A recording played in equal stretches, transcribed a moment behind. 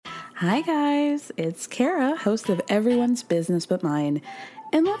Hi guys, it's Kara, host of Everyone's Business But Mine.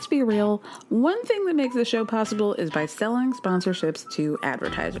 And let's be real, one thing that makes the show possible is by selling sponsorships to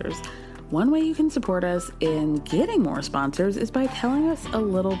advertisers. One way you can support us in getting more sponsors is by telling us a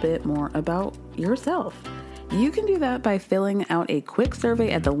little bit more about yourself. You can do that by filling out a quick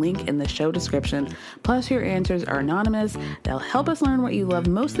survey at the link in the show description. Plus, your answers are anonymous. They'll help us learn what you love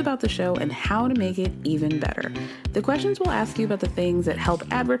most about the show and how to make it even better. The questions will ask you about the things that help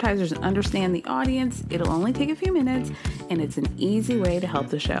advertisers understand the audience. It'll only take a few minutes, and it's an easy way to help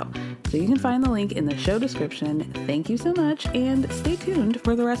the show. So you can find the link in the show description. Thank you so much, and stay tuned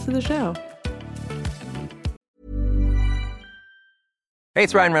for the rest of the show. Hey,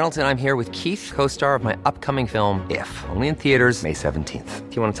 it's Ryan Reynolds, and I'm here with Keith, co-star of my upcoming film, If, only in theaters May 17th.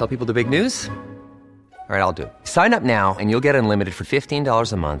 Do you want to tell people the big news? All right, I'll do it. Sign up now and you'll get unlimited for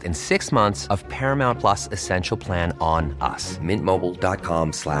 $15 a month and 6 months of Paramount Plus Essential Plan on us.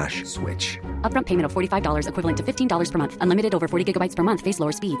 MintMobile.com/switch. Upfront payment of $45 equivalent to $15 per month. Unlimited over 40 gigabytes per month. Face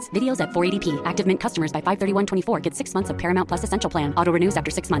lower speeds. Videos at 480p. Active Mint customers by 531.24 get 6 months of Paramount Plus Essential Plan. Auto renews after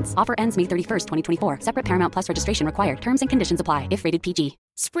 6 months. Offer ends May 31st, 2024. Separate Paramount Plus registration required. Terms and conditions apply if rated PG.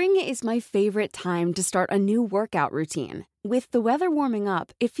 Spring is my favorite time to start a new workout routine. With the weather warming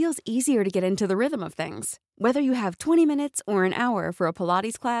up, it feels easier to get into the rhythm of things. Whether you have 20 minutes or an hour for a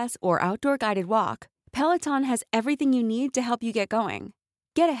Pilates class or outdoor guided walk, Peloton has everything you need to help you get going.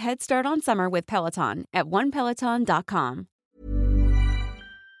 Get a head start on summer with Peloton at onepeloton.com.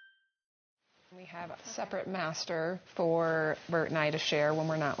 We have a separate master for Bert and I to share when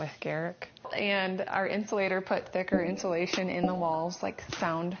we're not with Garrick. And our insulator put thicker insulation in the walls, like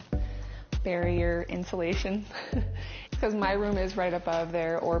sound barrier insulation. Because my room is right above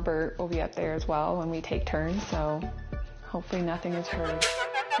there, or Bert will be up there as well when we take turns, so hopefully nothing is heard.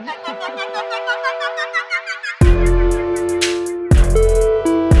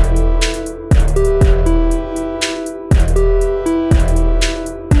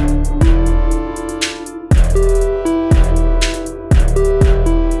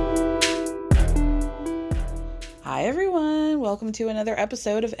 Hi everyone, welcome to another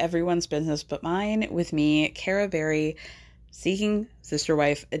episode of Everyone's Business But Mine with me, Kara Berry, Seeking Sister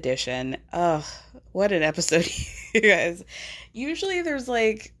Wife edition. Ugh, what an episode, you guys. Usually there's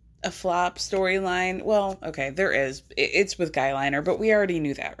like a flop storyline. Well, okay, there is. It's with Guyliner, but we already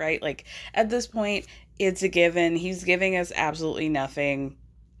knew that, right? Like at this point, it's a given. He's giving us absolutely nothing,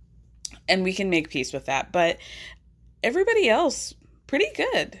 and we can make peace with that. But everybody else, pretty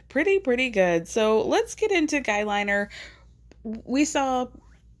good. Pretty good. So let's get into Guyliner. We saw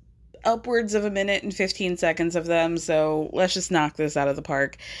upwards of 1 minute and 15 seconds of them, so let's just knock this out of the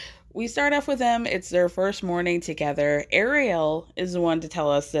park. We start off with them. It's their first morning together. Ariel is the one to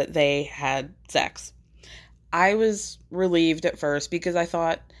tell us that they had sex. I was relieved at first because I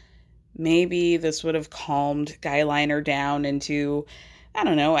thought maybe this would have calmed Guyliner down into, I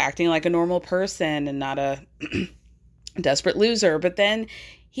don't know, acting like a normal person and not a desperate loser. But then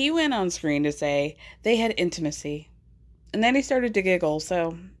he went on screen to say they had intimacy. And then he started to giggle,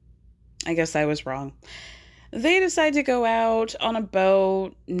 so I guess I was wrong. They decide to go out on a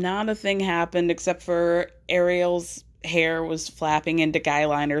boat. Not a thing happened except for Ariel's hair was flapping into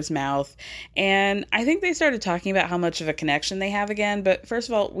Guyliner's mouth. And I think they started talking about how much of a connection they have again. But first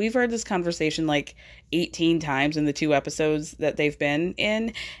of all, we've heard this conversation like 18 times in the 2 episodes that they've been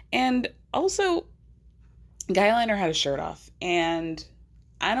in. And also, Guyliner had his shirt off. And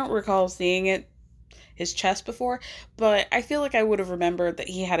I don't recall seeing his chest before, but I feel like I would have remembered that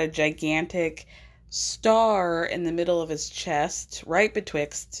he had a gigantic star in the middle of his chest, right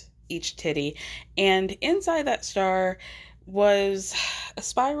betwixt each titty, and inside that star was a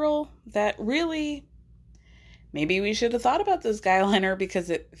spiral that really, maybe we should have thought about this Guyliner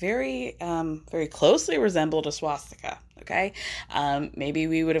because it very closely resembled a swastika. Okay, maybe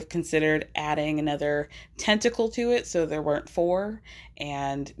we would have considered adding another tentacle to it so there weren't 4,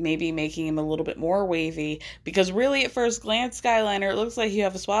 and maybe making him a little bit more wavy, because really at first glance, Guyliner, it looks like you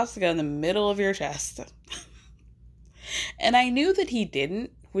have a swastika in the middle of your chest. And I knew that he didn't,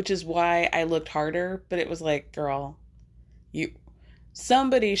 which is why I looked harder, but it was like, girl,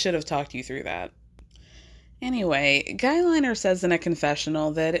 somebody should have talked you through that. Anyway, Guyliner says in a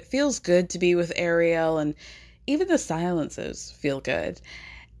confessional that it feels good to be with Ariel, and even the silences feel good.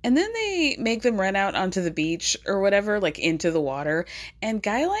 And then they make them run out onto the beach or whatever, like into the water. And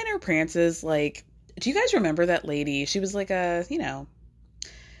Guyliner prances like, do you guys remember that lady? She was like a, a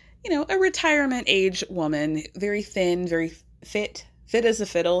retirement age woman, very thin, very fit, fit as a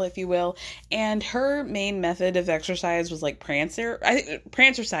fiddle, if you will. And her main method of exercise was like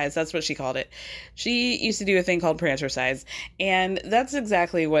prancercise. That's what she called it. She used to do a thing called prancercise. And that's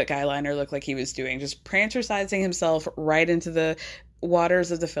exactly what Guyliner looked like he was doing. Just prancercising himself right into the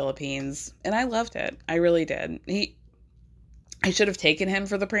waters of the Philippines. And I loved it. I really did. I should have taken him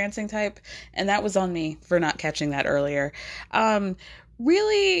for the prancing type. And that was on me for not catching that earlier.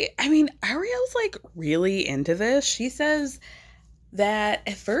 Really, I mean, Ariel's like really into this. She says that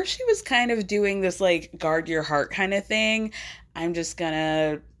at first she was kind of doing this like guard your heart kind of thing. I'm just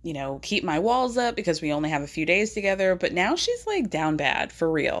gonna, keep my walls up because we only have a few days together. But now she's like down bad for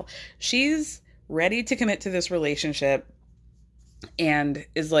real. She's ready to commit to this relationship and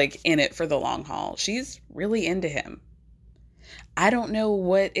is like in it for the long haul. She's really into him. I don't know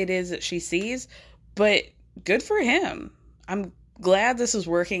what it is that she sees, but good for him. I'm glad this is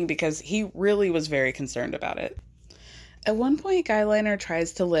working because he really was very concerned about it. At one point, Guyliner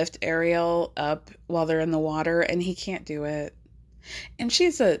tries to lift Ariel up while they're in the water, and he can't do it. And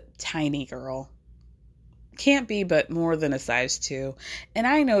she's a tiny girl. Can't be but more than a size 2. And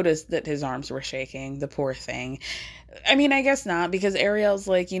I noticed that his arms were shaking, the poor thing. I mean, I guess not, because Ariel's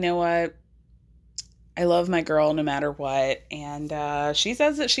like, you know what? I love my girl no matter what. And she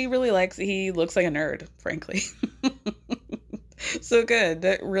says that she really he looks like a nerd, frankly. So good.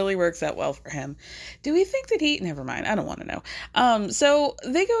 That really works out well for him. Do we think that never mind. I don't want to know. So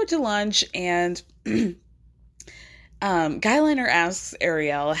they go to lunch and Guyliner asks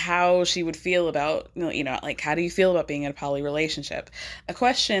Ariel how she would feel about, like, how do you feel about being in a poly relationship? A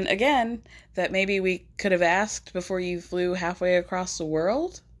question, again, that maybe we could have asked before you flew halfway across the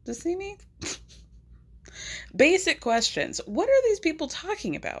world to see me. Basic questions. What are these people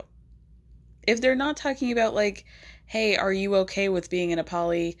talking about? If they're not talking about, like, hey, are you okay with being in a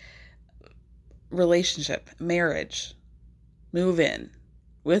poly relationship, marriage, move in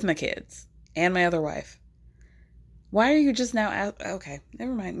with my kids and my other wife? Why are you just now okay,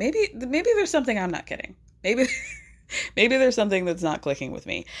 never mind. Maybe there's something I'm not getting. Maybe there's something that's not clicking with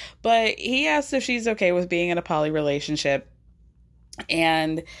me. But he asks if she's okay with being in a poly relationship.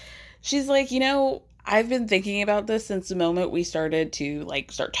 And she's like, I've been thinking about this since the moment we started to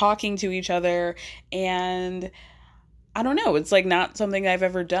start talking to each other. And I don't know, it's not something I've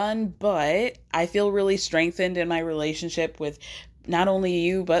ever done, but I feel really strengthened in my relationship with not only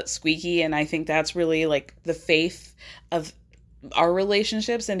you, but Squeaky. And I think that's really the faith of our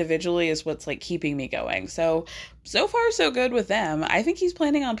relationships individually is what's keeping me going. So far so good with them. I think he's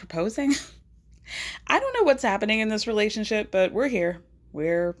planning on proposing. I don't know what's happening in this relationship, but we're here.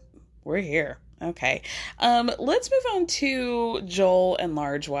 We're here. Okay. Let's move on to Joel and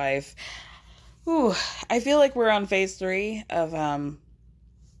Large Wife. Ooh, I feel like we're on phase 3 of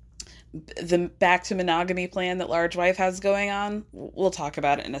the back to monogamy plan that Large Wife has going on. We'll talk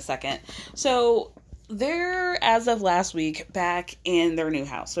about it in a second. So they're, as of last week, back in their new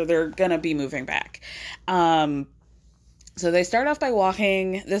house. So they're going to be moving back. So they start off by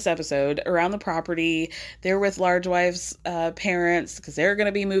walking this episode around the property. They're with Large Wife's parents because they're going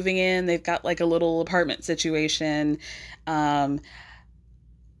to be moving in. They've got a little apartment situation.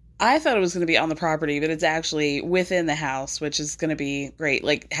 I thought it was going to be on the property, but it's actually within the house, which is going to be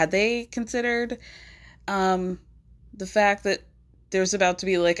great. Had they considered the fact that there's about to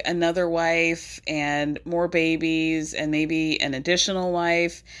be another wife and more babies and maybe an additional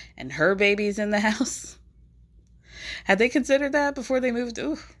wife and her babies in the house? Had they considered that before they moved?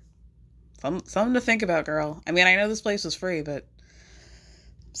 Ooh, something to think about, girl. I mean, I know this place was free, but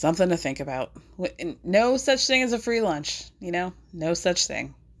something to think about. No such thing as a free lunch, no such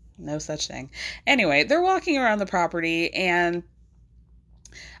thing. No such thing. Anyway, they're walking around the property and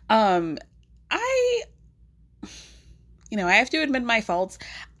I have to admit my faults.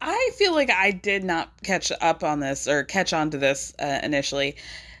 I feel like I did not catch up on this or catch on to this initially.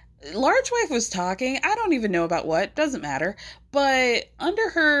 Large Wife was talking. I don't even know about what. Doesn't matter. But under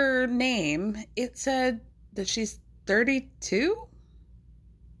her name, it said that she's 32?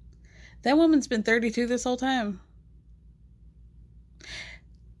 That woman's been 32 this whole time.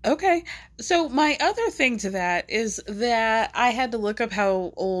 Okay. So my other thing to that is that I had to look up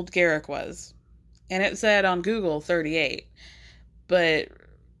how old Garrick was. And it said on Google 38. But,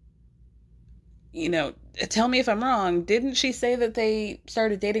 tell me if I'm wrong. Didn't she say that they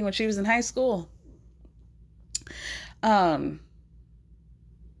started dating when she was in high school? So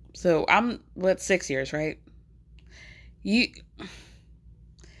I'm, 6 years, right?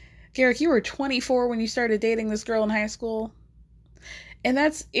 Garrick, you were 24 when you started dating this girl in high school. And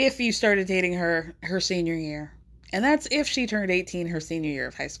that's if you started dating her senior year. And that's if she turned 18 her senior year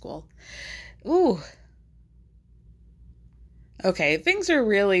of high school. Ooh. Okay, things are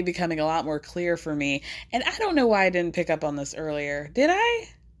really becoming a lot more clear for me. And I don't know why I didn't pick up on this earlier. Did I?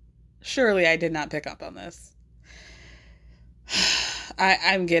 Surely I did not pick up on this.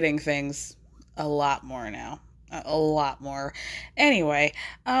 I'm getting things a lot more now. A lot more. Anyway,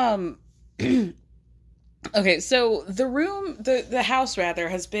 okay, so the house rather,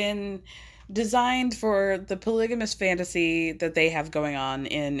 has been designed for the polygamous fantasy that they have going on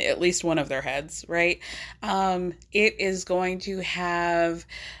in at least one of their heads, right? It is going to have,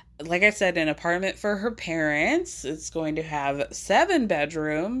 like I said, an apartment for her parents. It's going to have 7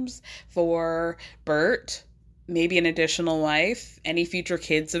 bedrooms for Bert, maybe an additional wife, any future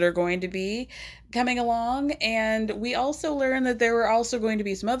kids that are going to be coming along. And we also learned that there were also going to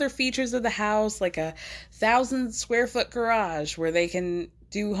be some other features of the house, like a 1,000 square foot garage where they can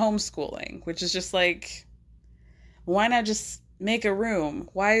do homeschooling, which is just like, why not just make a room?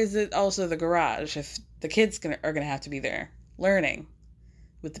 Why is it also the garage if the kids are going to have to be there learning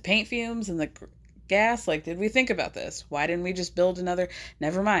with the paint fumes and the gas? Like, did we think about this? Why didn't we just build another?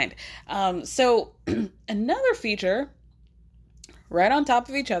 Never mind. So another feature right on top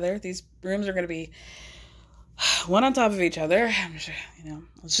of each other. These rooms are going to be one on top of each other. I'm sure,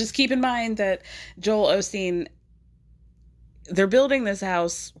 let's just keep in mind that Joel Osteen, they're building this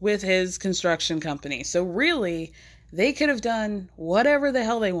house with his construction company. So really, they could have done whatever the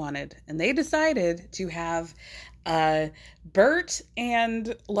hell they wanted. And they decided to have Bert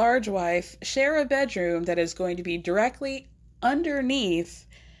and Large Wife share a bedroom that is going to be directly underneath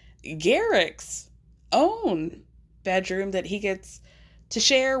Garrick's own bedroom that he gets to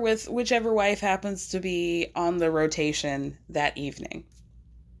share with whichever wife happens to be on the rotation that evening.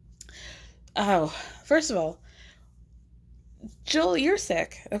 Oh, first of all, Joel, you're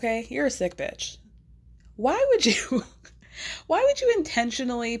sick, okay? You're a sick bitch. Why would you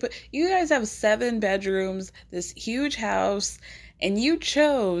intentionally put, you guys have 7 bedrooms, this huge house, and you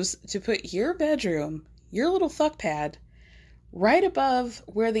chose to put your bedroom, your little fuck pad, right above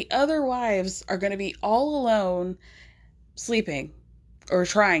where the other wives are going to be all alone sleeping or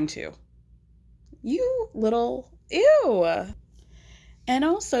trying to. You little, ew. And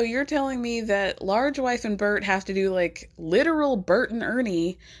also, you're telling me that Large Wife and Bert have to do like literal Bert and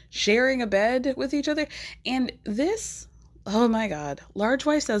Ernie sharing a bed with each other. And this, oh my God, Large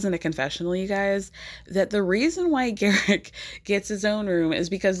Wife says in a confessional, you guys, that the reason why Garrick gets his own room is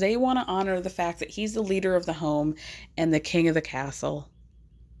because they want to honor the fact that he's the leader of the home and the king of the castle.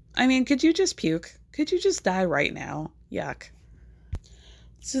 I mean, could you just puke? Could you just die right now? Yuck.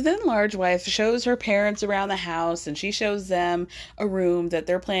 So then Large Wife shows her parents around the house, and she shows them a room that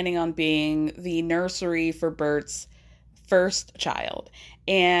they're planning on being the nursery for Bert's first child.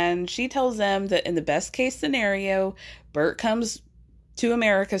 And she tells them that in the best case scenario, Bert comes to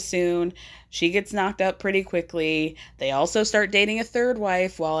America soon. She gets knocked up pretty quickly. They also start dating a third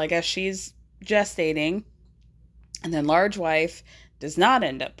wife while I guess she's gestating. And then Large Wife does not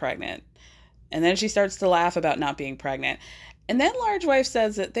end up pregnant. And then she starts to laugh about not being pregnant. And then Large Wife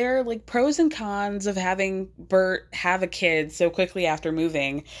says that there are like pros and cons of having Bert have a kid so quickly after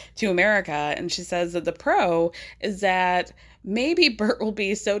moving to America. And she says that the pro is that maybe Bert will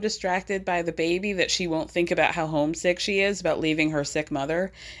be so distracted by the baby that she won't think about how homesick she is about leaving her sick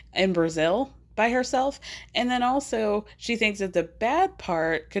mother in Brazil by herself. And then also she thinks that the bad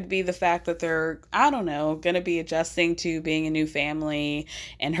part could be the fact that they're, I don't know, going to be adjusting to being a new family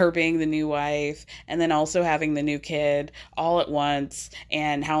and her being the new wife and then also having the new kid all at once,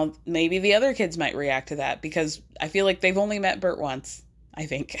 and how maybe the other kids might react to that, because I feel like they've only met Bert once, I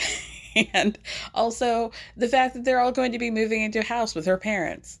think. And also the fact that they're all going to be moving into a house with her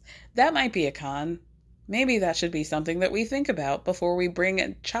parents. That might be a con. Maybe that should be something that we think about before we bring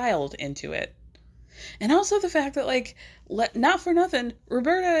a child into it. And also the fact that, like, not for nothing,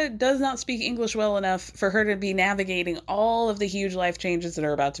 Roberta does not speak English well enough for her to be navigating all of the huge life changes that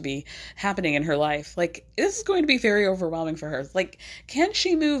are about to be happening in her life. Like, this is going to be very overwhelming for her. Like, can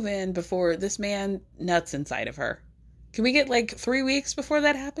she move in before this man nuts inside of her? Can we get, like, 3 weeks before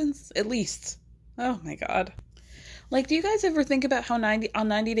that happens? At least. Oh, my God. Like, do you guys ever think about how on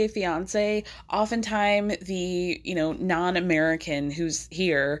 90 Day Fiancé, oftentimes the, non-American who's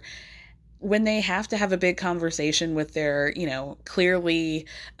here, when they have to have a big conversation with their, clearly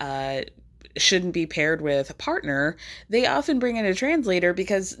shouldn't be paired with a partner, they often bring in a translator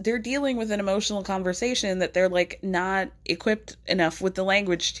because they're dealing with an emotional conversation that they're like not equipped enough with the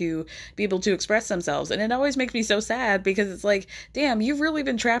language to be able to express themselves. And it always makes me so sad because it's like, damn, you've really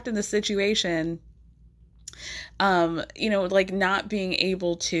been trapped in this situation, like not being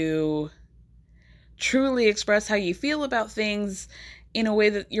able to truly express how you feel about things in a way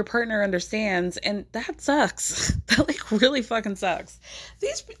that your partner understands. And that sucks. That like really fucking sucks.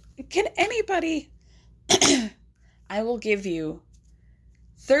 Can anybody, I will give you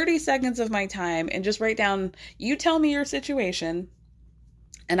 30 seconds of my time and just write down, you tell me your situation,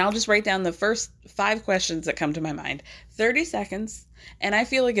 and I'll just write down the first 5 questions that come to my mind. 30 seconds, and I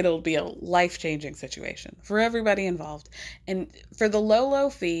feel like it'll be a life-changing situation for everybody involved. And for the low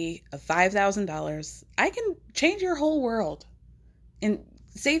fee of $5,000, I can change your whole world and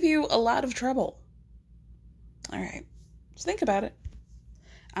save you a lot of trouble. All right, just think about it.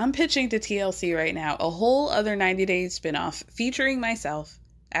 I'm pitching to TLC right now a whole other 90 Day spinoff featuring myself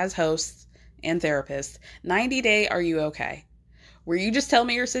as host and therapist. 90 Day Are You Okay? Where you just tell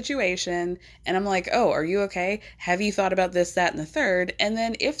me your situation, and I'm like, oh, are you okay? Have you thought about this, that, and the third? And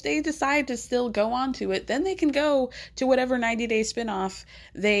then if they decide to still go on to it, then they can go to whatever 90 Day spinoff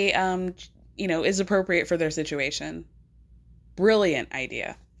they, is appropriate for their situation. Brilliant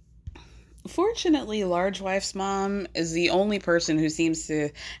idea. Fortunately, Large Wife's mom is the only person who seems to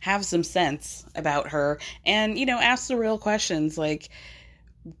have some sense about her and, asks the real questions like,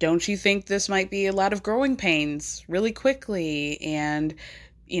 don't you think this might be a lot of growing pains really quickly? And,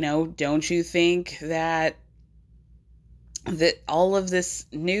 don't you think that all of this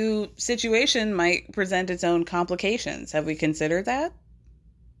new situation might present its own complications? Have we considered that?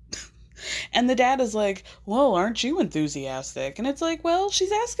 And the dad is like, well, aren't you enthusiastic? And it's like, well,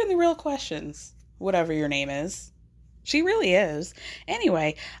 she's asking the real questions, whatever your name is. She really is.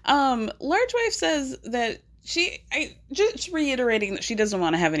 Anyway, Large Wife says that just reiterating that she doesn't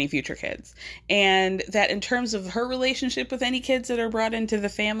want to have any future kids. And that in terms of her relationship with any kids that are brought into the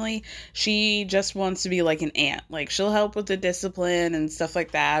family, she just wants to be like an aunt. Like, she'll help with the discipline and stuff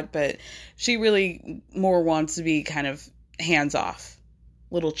like that, but she really more wants to be kind of hands off,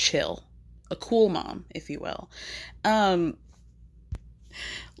 little chill. A cool mom, if you will.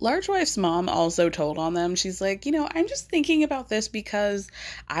 Large Wife's mom also told on them, she's like, I'm just thinking about this because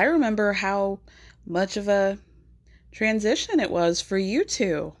I remember how much of a transition it was for you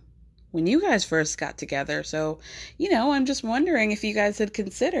two when you guys first got together. So, I'm just wondering if you guys had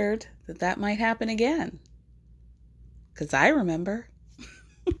considered that might happen again. Because I remember.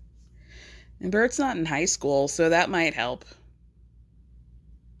 And Bert's not in high school, so that might help.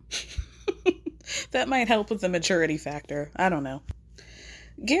 That might help with the maturity factor. I don't know.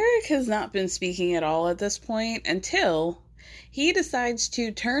 Garrick has not been speaking at all at this point until he decides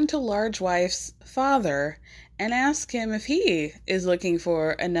to turn to Large Wife's father and ask him if he is looking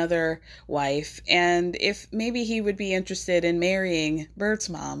for another wife and if maybe he would be interested in marrying Bert's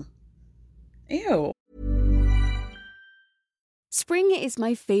mom. Ew. Spring is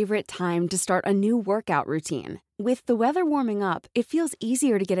my favorite time to start a new workout routine. With the weather warming up, it feels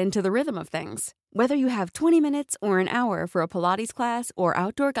easier to get into the rhythm of things. Whether you have 20 minutes or an hour for a Pilates class or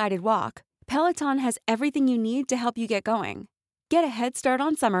outdoor guided walk, Peloton has everything you need to help you get going. Get a head start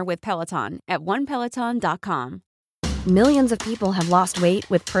on summer with Peloton at onepeloton.com. Millions of people have lost weight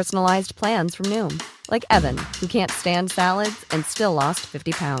with personalized plans from Noom. Like Evan, who can't stand salads and still lost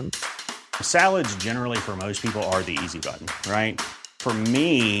 50 pounds. Salads generally for most people are the easy button, right? For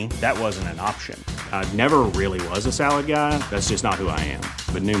me, that wasn't an option. I never really was a salad guy. That's just not who I am.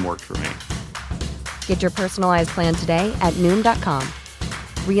 But Noom worked for me. Get your personalized plan today at Noom.com.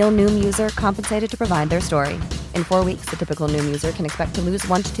 Real Noom user compensated to provide their story. In 4 weeks, the typical Noom user can expect to lose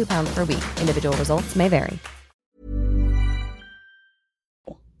 1 to 2 pounds per week. Individual results may vary.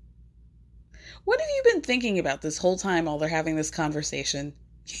 What have you been thinking about this whole time while they're having this conversation?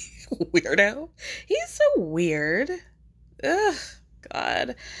 Weirdo. He's so weird. Ugh,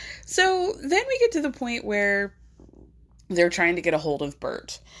 God. So then we get to the point where they're trying to get a hold of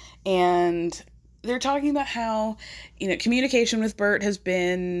Bert. And they're talking about how, communication with Bert has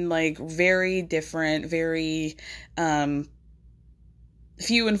been like very different, very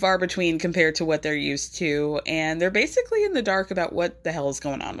few and far between compared to what they're used to. And they're basically in the dark about what the hell is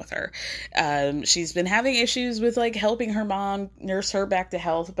going on with her. She's been having issues with like helping her mom nurse her back to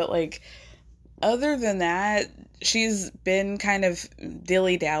health. But like, other than that, she's been kind of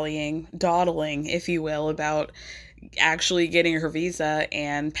dilly-dallying, dawdling, if you will, about actually getting her visa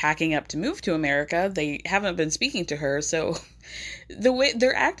and packing up to move to America. They haven't been speaking to her. So the way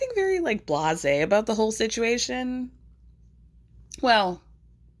they're acting very like blasé about the whole situation. Well,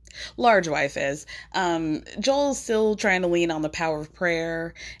 Large Wife is. Joel's still trying to lean on the power of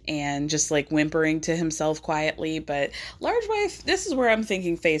prayer and just like whimpering to himself quietly. But Large Wife, this is where I'm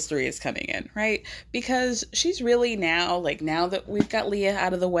thinking phase 3 is coming in, right? Because she's really now that we've got Leah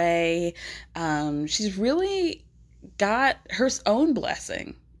out of the way, she's really got her own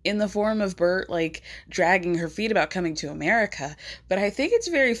blessing. in the form of Bert, like, dragging her feet about coming to America. But I think it's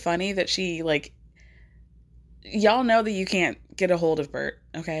very funny that she, like, y'all know that you can't get a hold of Bert,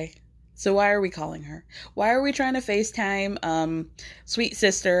 okay? So why are we calling her? Why are we trying to FaceTime Sweet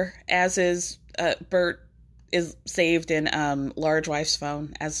Sister, as is Bert is saved in Large Wife's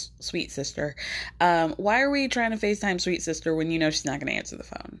phone as Sweet Sister? Why are we trying to FaceTime Sweet Sister when you know she's not going to answer the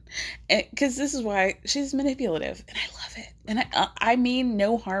phone? Because this is why she's manipulative, and I love it. And I mean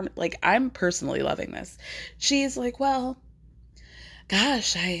no harm. Like, I'm personally loving this. She's like, well,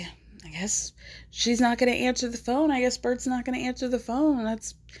 gosh, I guess she's not going to answer the phone. I guess Bert's not going to answer the phone.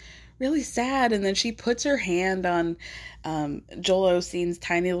 That's really sad. And then she puts her hand on Joel Osteen's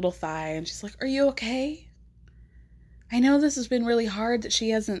tiny little thigh, and she's like, are you okay? I know this has been really hard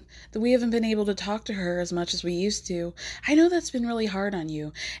that we haven't been able to talk to her as much as we used to. I know that's been really hard on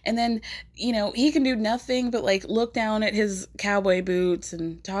you. And then, you know, he can do nothing but, like, look down at his cowboy boots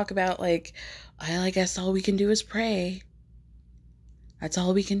and talk about, like, well, I guess all we can do is pray. That's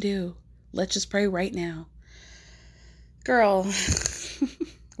all we can do. Let's just pray right now. Girl,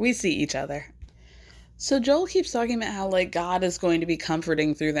 we see each other. So Joel keeps talking about how, like, God is going to be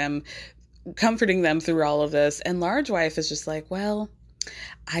comforting them through all of this. And Large Wife is just like, well,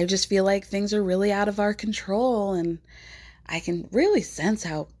 I just feel like things are really out of our control. And I can really sense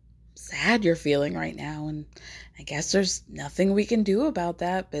how sad you're feeling right now. And I guess there's nothing we can do about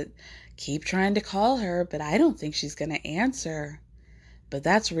that, but keep trying to call her. But I don't think she's going to answer. But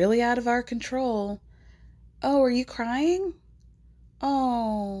that's really out of our control. Oh, are you crying?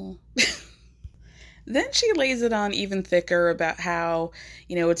 Oh. Then she lays it on even thicker about how,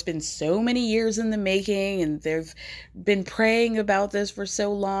 you know, it's been so many years in the making and they've been praying about this for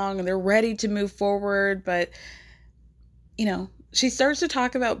so long and they're ready to move forward. But, you know, she starts to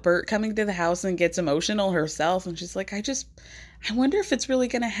talk about Bert coming to the house and gets emotional herself. And she's like, I wonder if it's really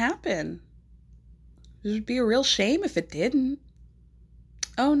going to happen. It would be a real shame if it didn't.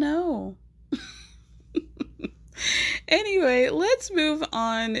 Oh, no. Anyway, let's move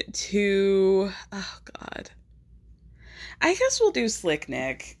on to, oh God, I guess we'll do Slick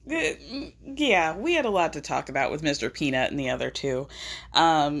Nick. Yeah, we had a lot to talk about with Mr. Peanut and the other two.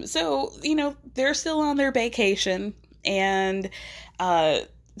 So, you know, they're still on their vacation and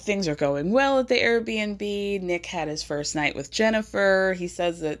things are going well at the Airbnb. Nick had his first night with Jennifer. He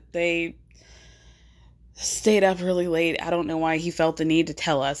says that they stayed up really late. I don't know why he felt the need to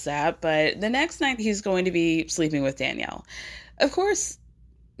tell us that, but the next night he's going to be sleeping with Danielle. Of course,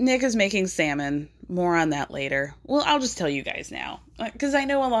 Nick is making salmon. More on that later. Well, I'll just tell you guys now, because I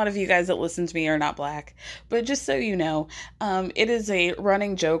know a lot of you guys that listen to me are not Black, but just so you know, it is a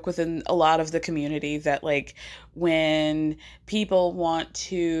running joke within a lot of the community that, like, when people want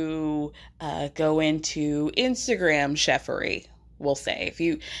to go into Instagram chefery, we'll say, if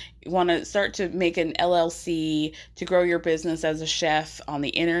you want to start to make an LLC to grow your business as a chef on the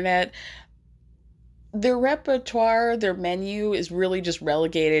internet, their repertoire, their menu is really just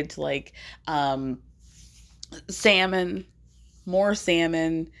relegated to, like, salmon, more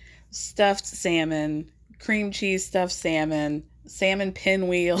salmon, stuffed salmon, cream cheese stuffed salmon, salmon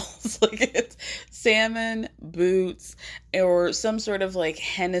pinwheels, like, it's salmon boots, or some sort of, like,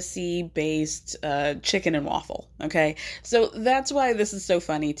 Hennessy based chicken and waffle. Okay, so that's why this is so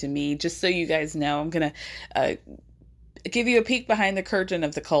funny to me. Just so you guys know, I'm gonna give you a peek behind the curtain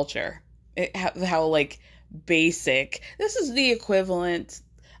of the culture. How like basic this is. The equivalent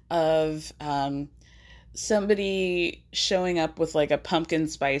of somebody showing up with, like, a pumpkin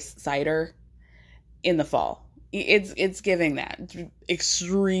spice cider in the fall. It's giving that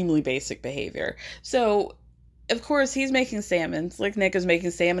extremely basic behavior. So, of course, he's making salmon. Slick Nick is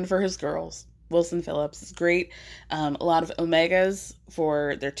making salmon for his girls. Wilson Phillips is great. A lot of omegas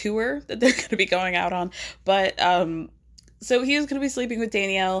for their tour that they're going to be going out on. But, so he is going to be sleeping with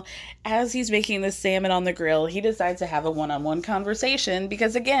Danielle. As he's making this salmon on the grill, he decides to have a one-on-one conversation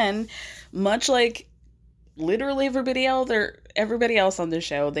because, again, much like literally everybody else on the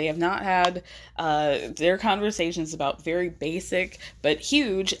show, they have not had their conversations about very basic but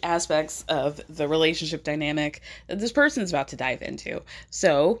huge aspects of the relationship dynamic that this person's about to dive into.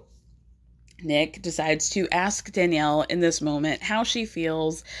 So Nick decides to ask Danielle in this moment how she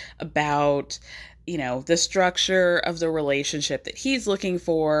feels about, you know, the structure of the relationship that he's looking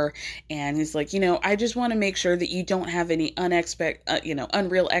for. And he's like, you know, I just want to make sure that you don't have any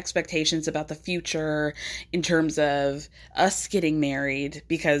unreal expectations about the future in terms of us getting married,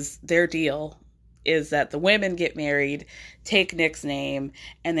 because their deal is that the women get married, take Nick's name,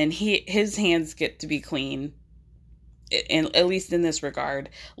 and then his hands get to be clean, at least in this regard,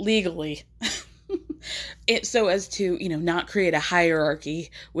 legally. So as to, not create a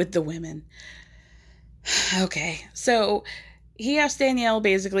hierarchy with the women. Okay, so he asked Danielle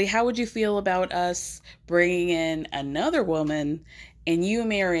basically, how would you feel about us bringing in another woman and you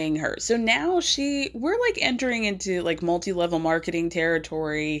marrying her? So now we're like entering into like multi-level marketing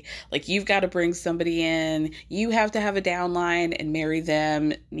territory. Like, you've got to bring somebody in, you have to have a downline and marry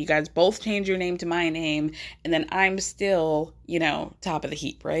them. You guys both change your name to my name, and then I'm still, top of the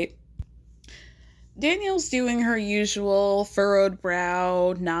heap, right? Danielle's doing her usual furrowed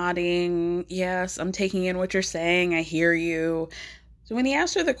brow, nodding. Yes, I'm taking in what you're saying. I hear you. So when he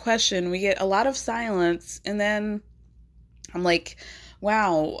asks her the question, we get a lot of silence, and then I'm like,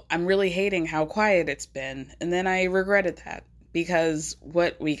 wow, I'm really hating how quiet it's been. And then I regretted that, because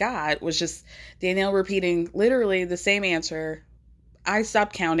what we got was just Danielle repeating literally the same answer. I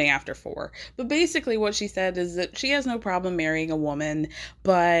stopped counting after 4. But basically what she said is that she has no problem marrying a woman,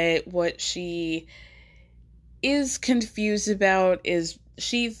 but what she is confused about is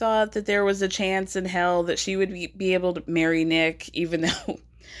she thought that there was a chance in hell that she would be able to marry Nick, even though,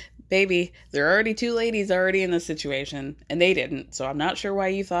 baby, there are already 2 ladies already in this situation, and they didn't, so I'm not sure why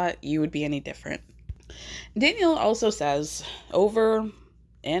you thought you would be any different. Danielle also says over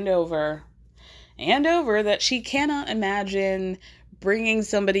and over and over that she cannot imagine bringing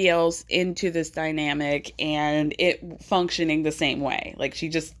somebody else into this dynamic and it functioning the same way. Like, she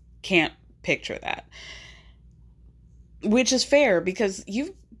just can't picture that. Which is fair, because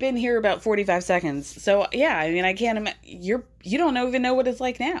you've been here about 45 seconds. So yeah, I mean, I can't imagine. You don't even know what it's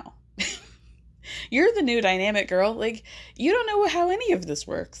like now. You're the new dynamic, girl. Like, you don't know how any of this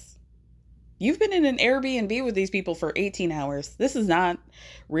works. You've been in an Airbnb with these people for 18 hours. This is not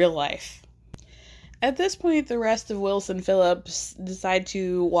real life. At this point, the rest of Wilson Phillips decide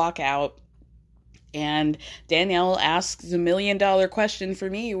to walk out, and Danielle asks the $1 million question for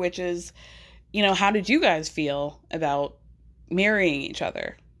me, which is, how did you guys feel about marrying each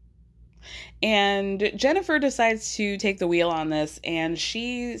other? And Jennifer decides to take the wheel on this, and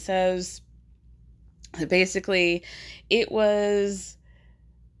she says that basically it was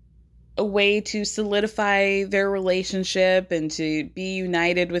a way to solidify their relationship and to be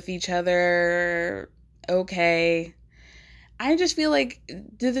united with each other. Okay. I just feel like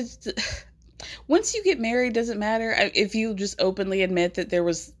once you get married, does it matter if you just openly admit that there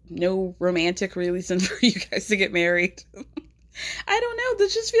was no romantic reason for you guys to get married? I don't know.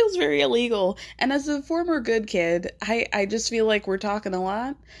 This just feels very illegal. And as a former good kid, I just feel like we're talking a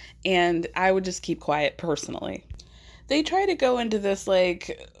lot, and I would just keep quiet personally. They try to go into this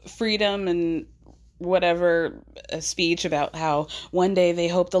like freedom and whatever speech about how one day they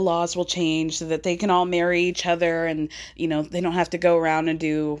hope the laws will change so that they can all marry each other, and they don't have to go around and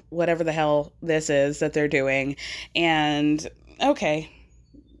do whatever the hell this is that they're doing. And okay,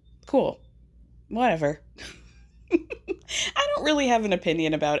 cool, whatever. I don't really have an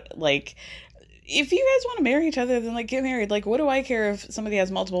opinion about, like, if you guys want to marry each other, then like get married. Like, what do I care if somebody has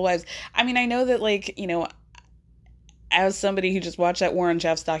multiple wives? I mean, I know that, like, as somebody who just watched that Warren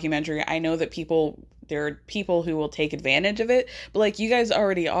Jeffs documentary, I know that there are people who will take advantage of it, but like, you guys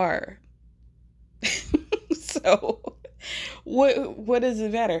already are. So what does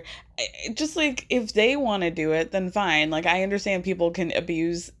it matter? Just like, if they want to do it, then fine. Like, I understand people can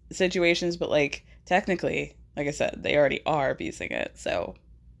abuse situations, but like, technically, like I said, they already are abusing it. So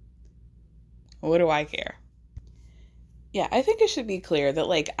what do I care? Yeah, I think it should be clear that,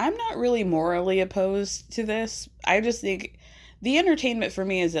 like, I'm not really morally opposed to this. I just think the entertainment for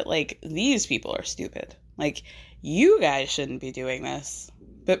me is that, like, these people are stupid. Like, you guys shouldn't be doing this.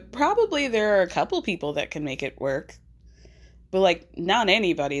 But probably there are a couple people that can make it work. But, like, not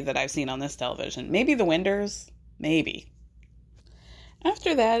anybody that I've seen on this television. Maybe the Winders. Maybe.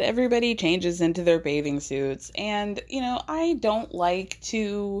 After that, everybody changes into their bathing suits. And, I don't like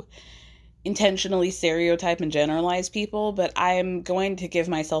to intentionally stereotype and generalize people, but I'm going to give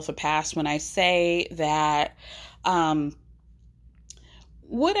myself a pass when I say that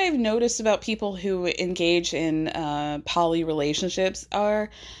what I've noticed about people who engage in poly relationships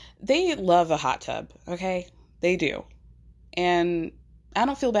are they love a hot tub, okay? They do. And I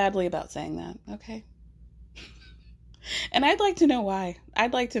don't feel badly about saying that, okay? And I'd like to know why.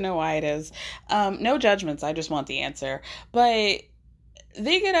 I'd like to know why it is. No judgments, I just want the answer. But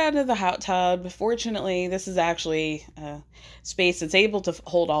they get out of the hot tub. Fortunately, this is actually a space that's able to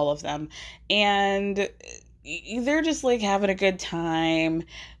hold all of them. And they're just like having a good time,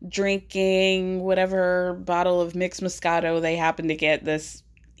 drinking whatever bottle of mixed Moscato they happen to get this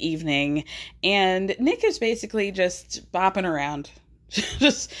evening. And Nick is basically just bopping around,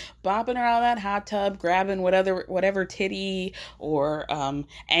 just bopping around that hot tub, grabbing whatever titty or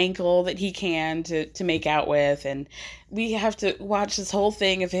ankle that he can to make out with. And we have to watch this whole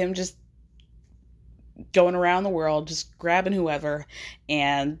thing of him just going around the world, just grabbing whoever.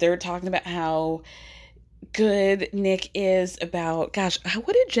 And they're talking about how good Nick is about, gosh,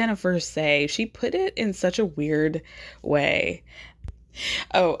 what did Jennifer say? She put it in such a weird way.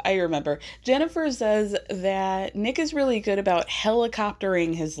 Oh, I remember. Jennifer says that Nick is really good about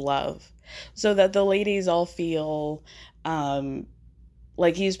helicoptering his love so that the ladies all feel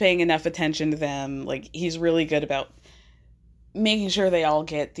like he's paying enough attention to them. Like he's really good about making sure they all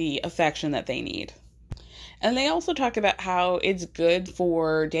get the affection that they need. And they also talk about how it's good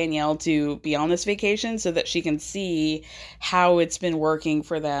for Danielle to be on this vacation so that she can see how it's been working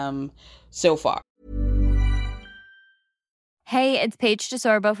for them so far. Hey, it's Paige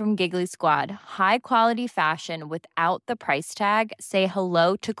DeSorbo from Giggly Squad. High quality fashion without the price tag. Say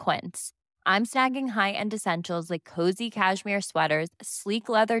hello to Quince. I'm snagging high-end essentials like cozy cashmere sweaters, sleek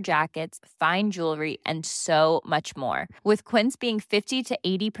leather jackets, fine jewelry, and so much more. With Quince being 50 to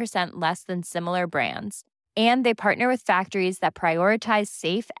 80% less than similar brands. And they partner with factories that prioritize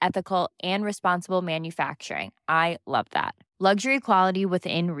safe, ethical, and responsible manufacturing. I love that. Luxury quality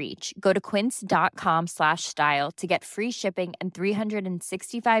within reach. Go to quince.com/style to get free shipping and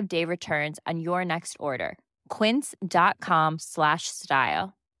 365-day returns on your next order.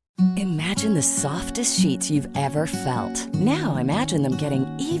 Quince.com/style. Imagine the softest sheets you've ever felt. Now imagine them getting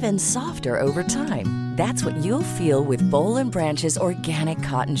even softer over time. That's what you'll feel with Boll & Branch's organic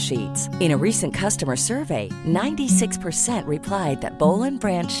cotton sheets. In a recent customer survey, 96% replied that Boll &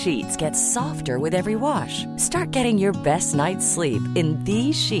 Branch sheets get softer with every wash. Start getting your best night's sleep in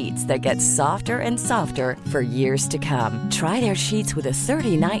these sheets that get softer and softer for years to come. Try their sheets with a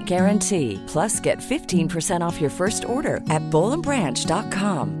 30-night guarantee. Plus, get 15% off your first order at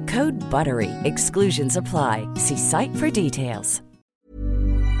bollandbranch.com. Code BUTTERY. Exclusions apply. See site for details.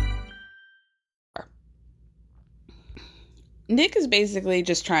 Nick is basically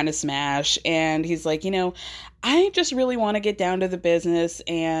just trying to smash, and he's like, I just really want to get down to the business,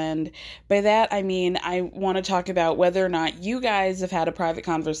 and by that I mean I want to talk about whether or not you guys have had a private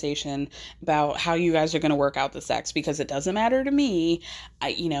conversation about how you guys are going to work out the sex, because it doesn't matter to me.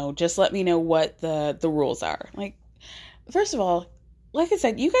 Just let me know what the rules are. Like, first of all, like I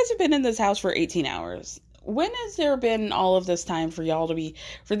said, you guys have been in this house for 18 hours. When has there been all of this time for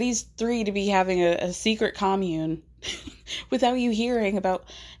these three to be having a secret commune without you hearing about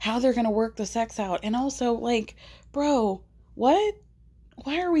how they're going to work the sex out? And also, like, bro, what?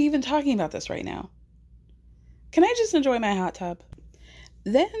 Why are we even talking about this right now? Can I just enjoy my hot tub?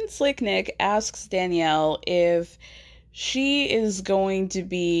 Then Slick Nick asks Danielle if she is going to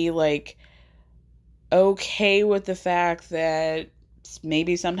be, like, okay with the fact that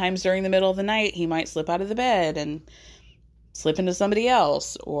maybe sometimes during the middle of the night he might slip out of the bed and slip into somebody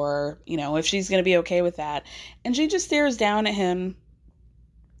else, or if she's going to be okay with that. And she just stares down at him,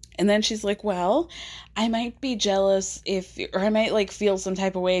 and then she's like, well, I might be jealous or I might feel some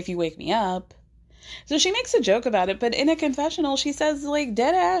type of way if you wake me up. So she makes a joke about it, but in a confessional she says,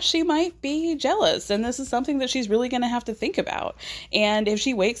 dead ass, she might be jealous, and this is something that she's really going to have to think about. And if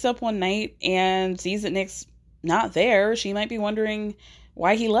she wakes up one night and sees that Nick's not there, she might be wondering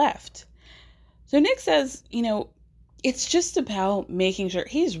why he left. So Nick says, it's just about making sure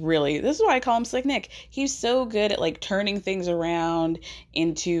this is why I call him Slick Nick. He's so good at turning things around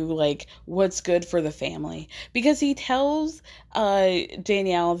into what's good for the family, because he tells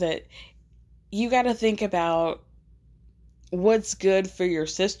Danielle that you got to think about what's good for your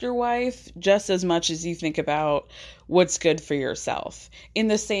sister wife just as much as you think about what's good for yourself, in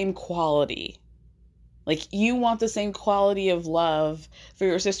the same quality. You want the same quality of love for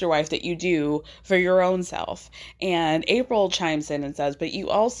your sister wife that you do for your own self. And April chimes in and says, but you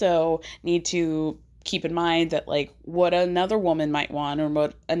also need to keep in mind that what another woman might want or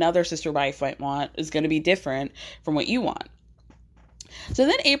what another sister wife might want is going to be different from what you want. So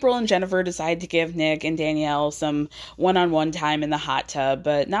then April and Jennifer decide to give Nick and Danielle some one-on-one time in the hot tub,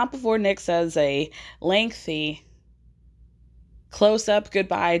 but not before Nick says a lengthy close-up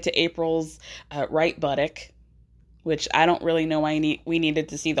goodbye to April's right buttock, which I don't really know why we needed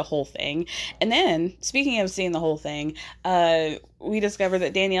to see the whole thing. And then, speaking of seeing the whole thing, we discover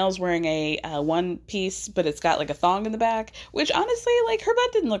that Danielle's wearing a one piece, but it's got a thong in the back, which honestly, her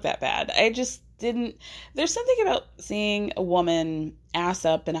butt didn't look that bad. I just didn't. There's something about seeing a woman ass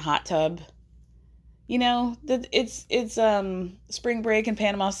up in a hot tub. That it's spring break in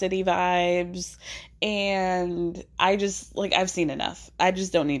Panama City vibes, and I just I've seen enough. I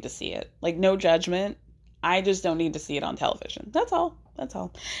just don't need to see it. No judgment. I just don't need to see it on television. That's all. That's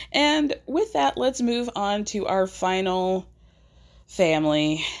all. And with that, let's move on to our final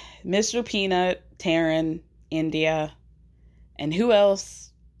family. Mr. Peanut, Taryn, India, and who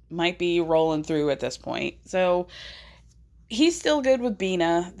else might be rolling through at this point. So he's still good with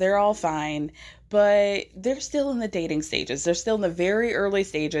Bina. They're all fine, but they're still in the dating stages. They're still in the very early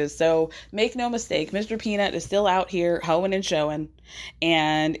stages. So make no mistake, Mr. Peanut is still out here hoeing and showing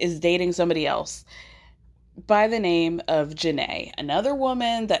and is dating somebody else by the name of Janae, another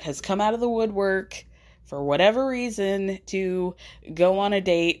woman that has come out of the woodwork for whatever reason to go on a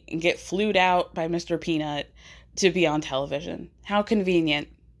date and get flued out by Mr. Peanut to be on television. How convenient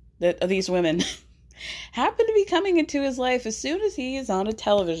that these women happen to be coming into his life as soon as he is on a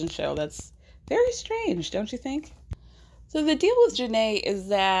television show. That's very strange, don't you think? So the deal with Janae is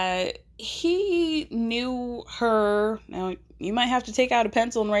that he knew her. Now, you might have to take out a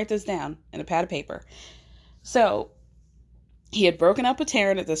pencil and write this down and a pad of paper. So he had broken up with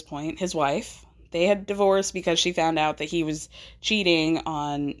Taryn at this point, his wife. They had divorced because she found out that he was cheating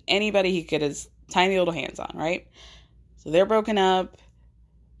on anybody he could get his tiny little hands on, right? So they're broken up.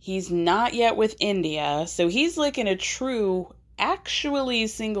 He's not yet with India, so he's like in a true, actually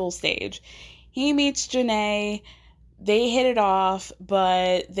single stage. He meets Janae, they hit it off,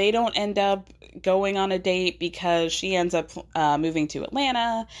 but they don't end up going on a date because she ends up moving to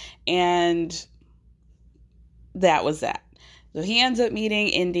Atlanta, and that was that. So he ends up meeting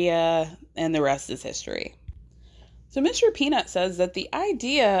India, and the rest is history. So Mr. Peanut says that the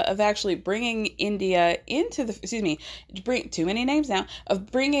idea of actually bringing India into the, too many names now,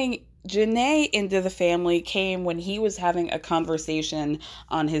 of bringing Janae into the family came when he was having a conversation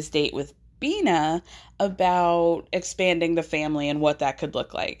on his date with Bina about expanding the family and what that could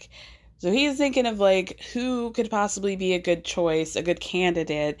look like. So he's thinking of like who could possibly be a good choice, a good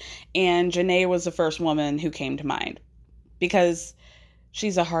candidate, and Janae was the first woman who came to mind because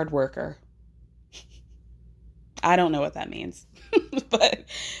she's a hard worker. I don't know what that means. But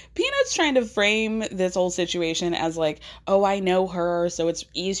Peanut's trying to frame this whole situation as like, oh, I know her, so it's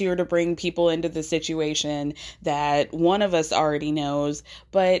easier to bring people into the situation that one of us already knows.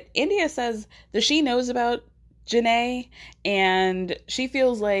 But India says that she knows about Janae, and she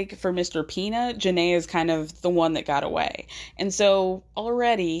feels like for Mr. Peanut, Janae is kind of the one that got away. And so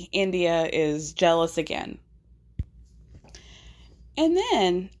already India is jealous again. And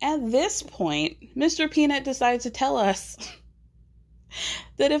then, at this point, Mr. Peanut decides to tell us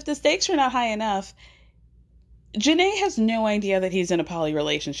that if the stakes are not high enough, Janae has no idea that he's in a poly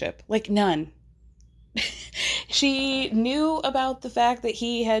relationship. Like, none. She knew about the fact that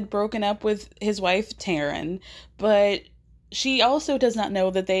he had broken up with his wife, Taryn, but she also does not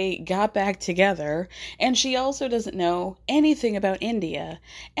know that they got back together, and she also doesn't know anything about India.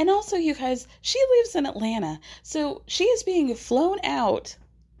 And also, you guys, she lives in Atlanta, so she is being flown out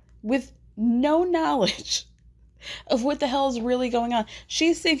with no knowledge of what the hell is really going on.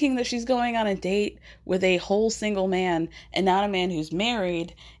 She's thinking that she's going on a date with a whole single man and not a man who's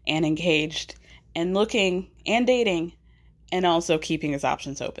married and engaged and looking and dating and also keeping his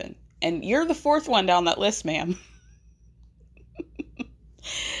options open. And you're the fourth one down that list, ma'am.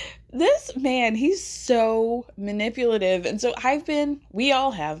 This man, he's so manipulative. And so we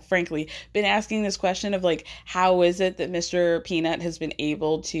all have, frankly, been asking this question of like, how is it that Mr. Peanut has been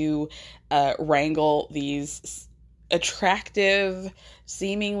able to wrangle these attractive,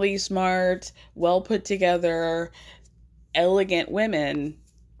 seemingly smart, well put together, elegant women?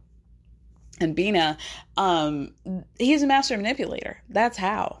 And Bina, he's a master manipulator. That's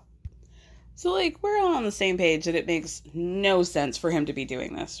how. So, like, we're all on the same page that it makes no sense for him to be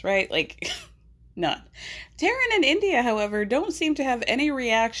doing this, right? Like, none. Taryn and India, however, don't seem to have any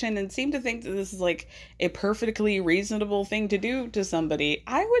reaction and seem to think that this is, like, a perfectly reasonable thing to do to somebody.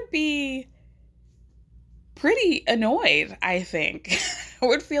 I would be pretty annoyed, I think. I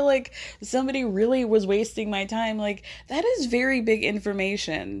would feel like somebody really was wasting my time. Like, that is very big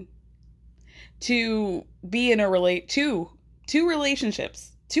information to be in two relationships.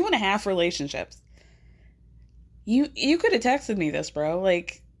 2.5 relationships. You could have texted me this, bro.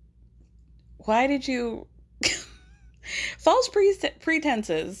 Like, why did you... False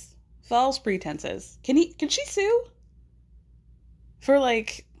pretenses. Can she sue? For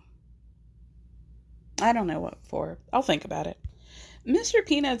like... I don't know what for. I'll think about it. Mr.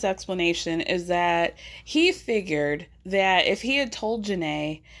 Peanut's explanation is that he figured that if he had told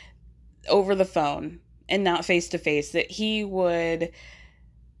Janae over the phone and not face to face, that he would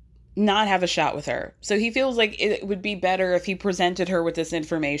not have a shot with her. So he feels like it would be better if he presented her with this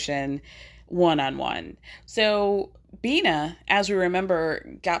information one-on-one. So Bina, as we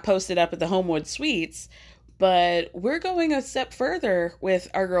remember, got posted up at the Homewood Suites, But we're going a step further with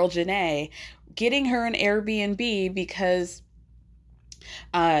our girl Janae, getting her an Airbnb because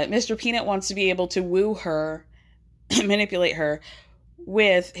Mr. Peanut wants to be able to woo her, manipulate her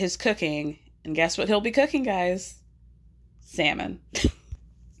with his cooking. And guess what he'll be cooking, guys? Salmon.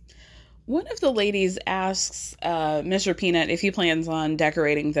 One of the ladies asks Mr. Peanut if he plans on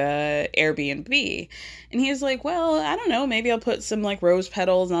decorating the Airbnb. And he's like, well, I don't know. Maybe I'll put some like rose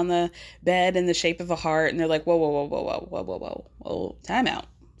petals on the bed in the shape of a heart. And they're like, whoa, time out.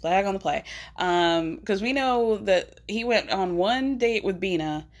 Flag on the play. Because we know that he went on one date with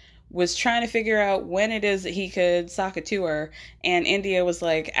Bina, was trying to figure out when it is that he could sock it to her. And India was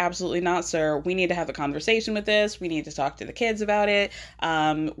like, absolutely not, sir. We need to have a conversation with this. We need to talk to the kids about it.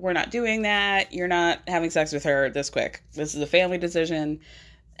 We're not doing that. You're not having sex with her this quick. This is a family decision.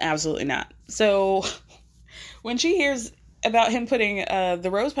 Absolutely not. So when she hears about him putting the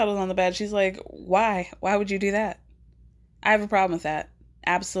rose petals on the bed, she's like, why? Why would you do that? I have a problem with that.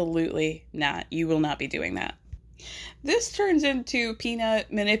 Absolutely not. You will not be doing that. This turns into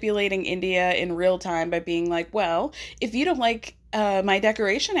Peanut manipulating India in real time by being like, well, if you don't like my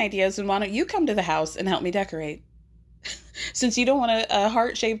decoration ideas, then why don't you come to the house and help me decorate? Since you don't want a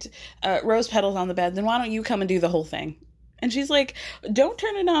heart-shaped rose petals on the bed, then why don't you come and do the whole thing? And she's like, don't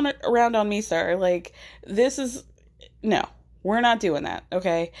turn it around on me, sir. Like, no, we're not doing that,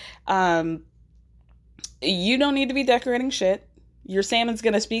 okay? You don't need to be decorating shit. Your salmon's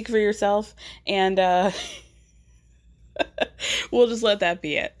gonna speak for yourself, and we'll just let that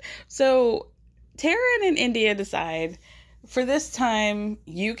be it. So Taryn and India decide for this time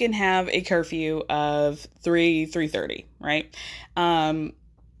you can have a curfew of 3:30, right?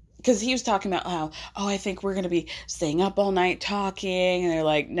 Because he was talking about how, I think we're going to be staying up all night talking. And they're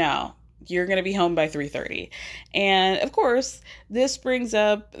like, no, you're going to be home by 3:30. And of course, this brings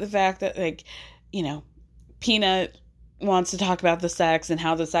up the fact that, like, you know, Peanut wants to talk about the sex and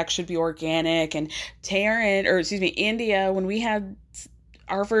how the sex should be organic. And India, when we had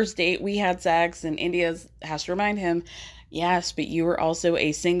our first date, we had sex, and India has to remind him, yes, but you were also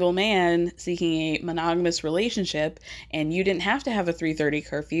a single man seeking a monogamous relationship, and you didn't have to have a 3:30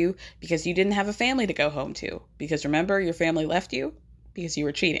 curfew because you didn't have a family to go home to. Because remember, your family left you because you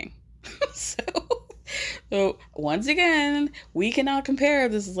were cheating. So once again, we cannot compare.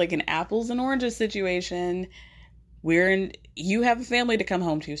 This is like an apples and oranges situation. You have a family to come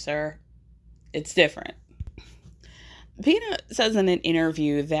home to, sir. It's different. Peanut says in an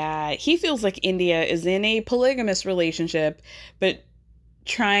interview that he feels like India is in a polygamous relationship, but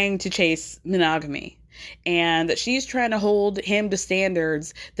trying to chase monogamy, and that she's trying to hold him to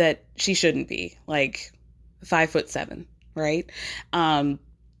standards that she shouldn't be, like 5'7", right?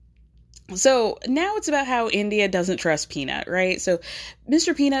 So now it's about how India doesn't trust Peanut, right? So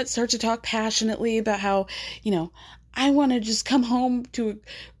Mr. Peanut starts to talk passionately about how, you know, I want to just come home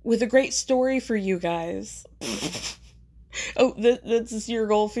with a great story for you guys. Oh, this is your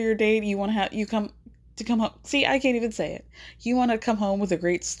goal for your date? You want to come home? See, I can't even say it. You want to come home with a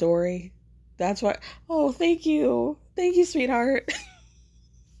great story? That's why. Oh, thank you. Thank you, sweetheart.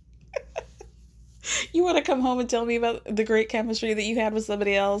 You want to come home and tell me about the great chemistry that you had with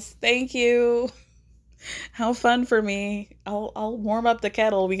somebody else? Thank you. How fun for me. I'll warm up the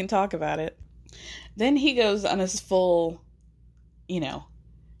kettle. We can talk about it. Then he goes on his full,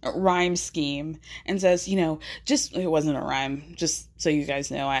 rhyme scheme and says, it wasn't a rhyme. Just so you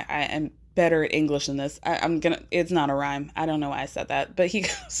guys know, I am better at English than this. It's not a rhyme. I don't know why I said that, but he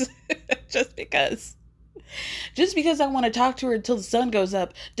goes, just because I want to talk to her until the sun goes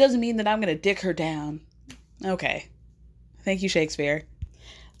up doesn't mean that I'm going to dick her down. Okay. Thank you, Shakespeare.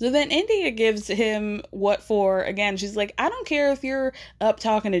 So then India gives him what for. Again, she's like, I don't care if you're up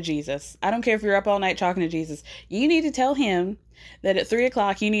talking to Jesus. I don't care if you're up all night talking to Jesus. You need to tell him that at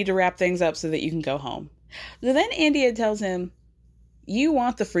 3:00 you need to wrap things up so that you can go home. So then India tells him, you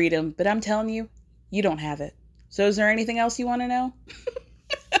want the freedom, but I'm telling you, you don't have it. So is there anything else you want to know?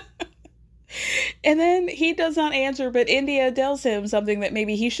 And then he does not answer, but India tells him something that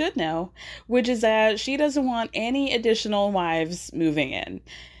maybe he should know, which is that she doesn't want any additional wives moving in.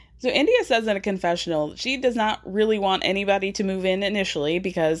 So India says in a confessional, she does not really want anybody to move in initially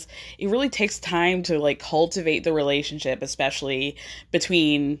because it really takes time to cultivate the relationship, especially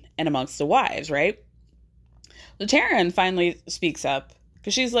between and amongst the wives, right? So Taryn finally speaks up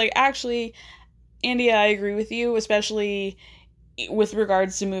because she's like, actually, India, I agree with you, especially with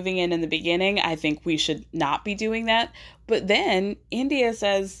regards to moving in the beginning. I think we should not be doing that. But then India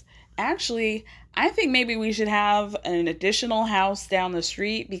says, actually, I think maybe we should have an additional house down the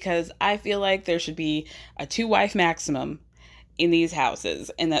street because I feel like there should be a 2-wife maximum in these houses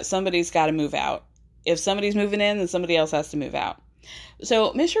and that somebody's got to move out. if somebody's moving in, then somebody else has to move out.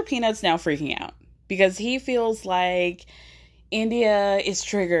 So Mr. Peanut's now freaking out because he feels like India is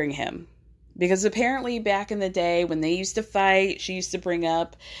triggering him. Because apparently back in the day when they used to fight, she used to bring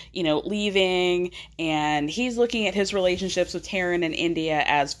up, leaving, and he's looking at his relationships with Taryn and India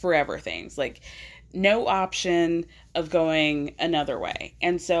as forever things, like no option of going another way.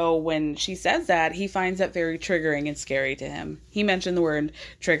 And so when she says that, he finds that very triggering and scary to him. He mentioned the word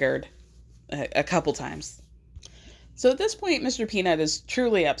triggered a couple times. So at this point, Mr. Peanut is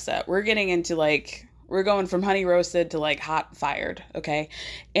truly upset. We're getting into we're going from honey roasted to hot fired, okay?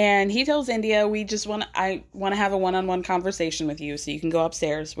 And he tells India, I want to have a one-on-one conversation with you, so you can go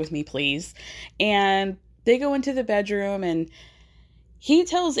upstairs with me, please. And they go into the bedroom, and he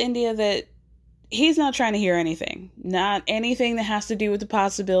tells India that he's not trying to hear anything. Not anything that has to do with the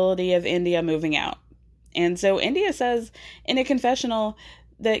possibility of India moving out. And so India says in a confessional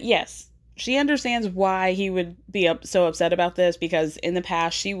that, yes, she understands why he would be so upset about this, because in the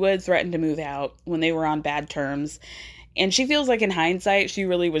past she would threaten to move out when they were on bad terms. And she feels like in hindsight, she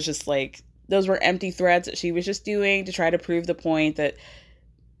really was just those were empty threats that she was just doing to try to prove the point that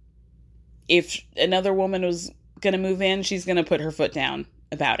if another woman was going to move in, she's going to put her foot down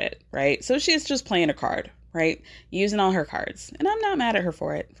about it, right? So she's just playing a card, right? Using all her cards. And I'm not mad at her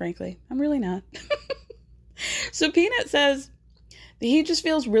for it, frankly. I'm really not. So Peanut says he just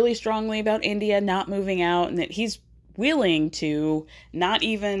feels really strongly about India not moving out, and that he's willing to not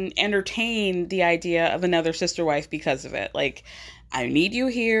even entertain the idea of another sister wife because of it. I need you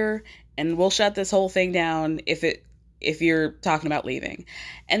here, and we'll shut this whole thing down if you're talking about leaving.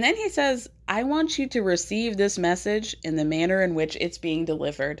 And then he says, I want you to receive this message in the manner in which it's being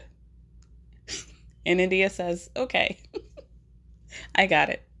delivered. And India says, okay, I got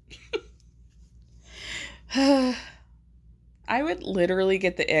it. I would literally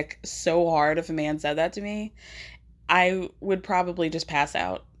get the ick so hard if a man said that to me. I would probably just pass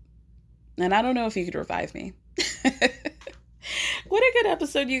out. And I don't know if you could revive me. What a good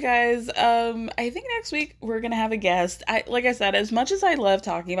episode, you guys. I think next week we're going to have a guest. Like I said, as much as I love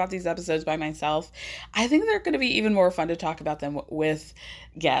talking about these episodes by myself, I think they're going to be even more fun to talk about them with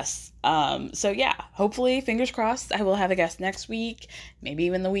guests. So yeah, hopefully, fingers crossed, I will have a guest next week. Maybe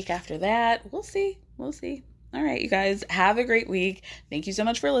even the week after that. We'll see. All right, you guys, have a great week. Thank you so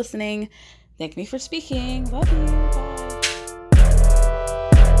much for listening. Thank me for speaking. Love you. Bye.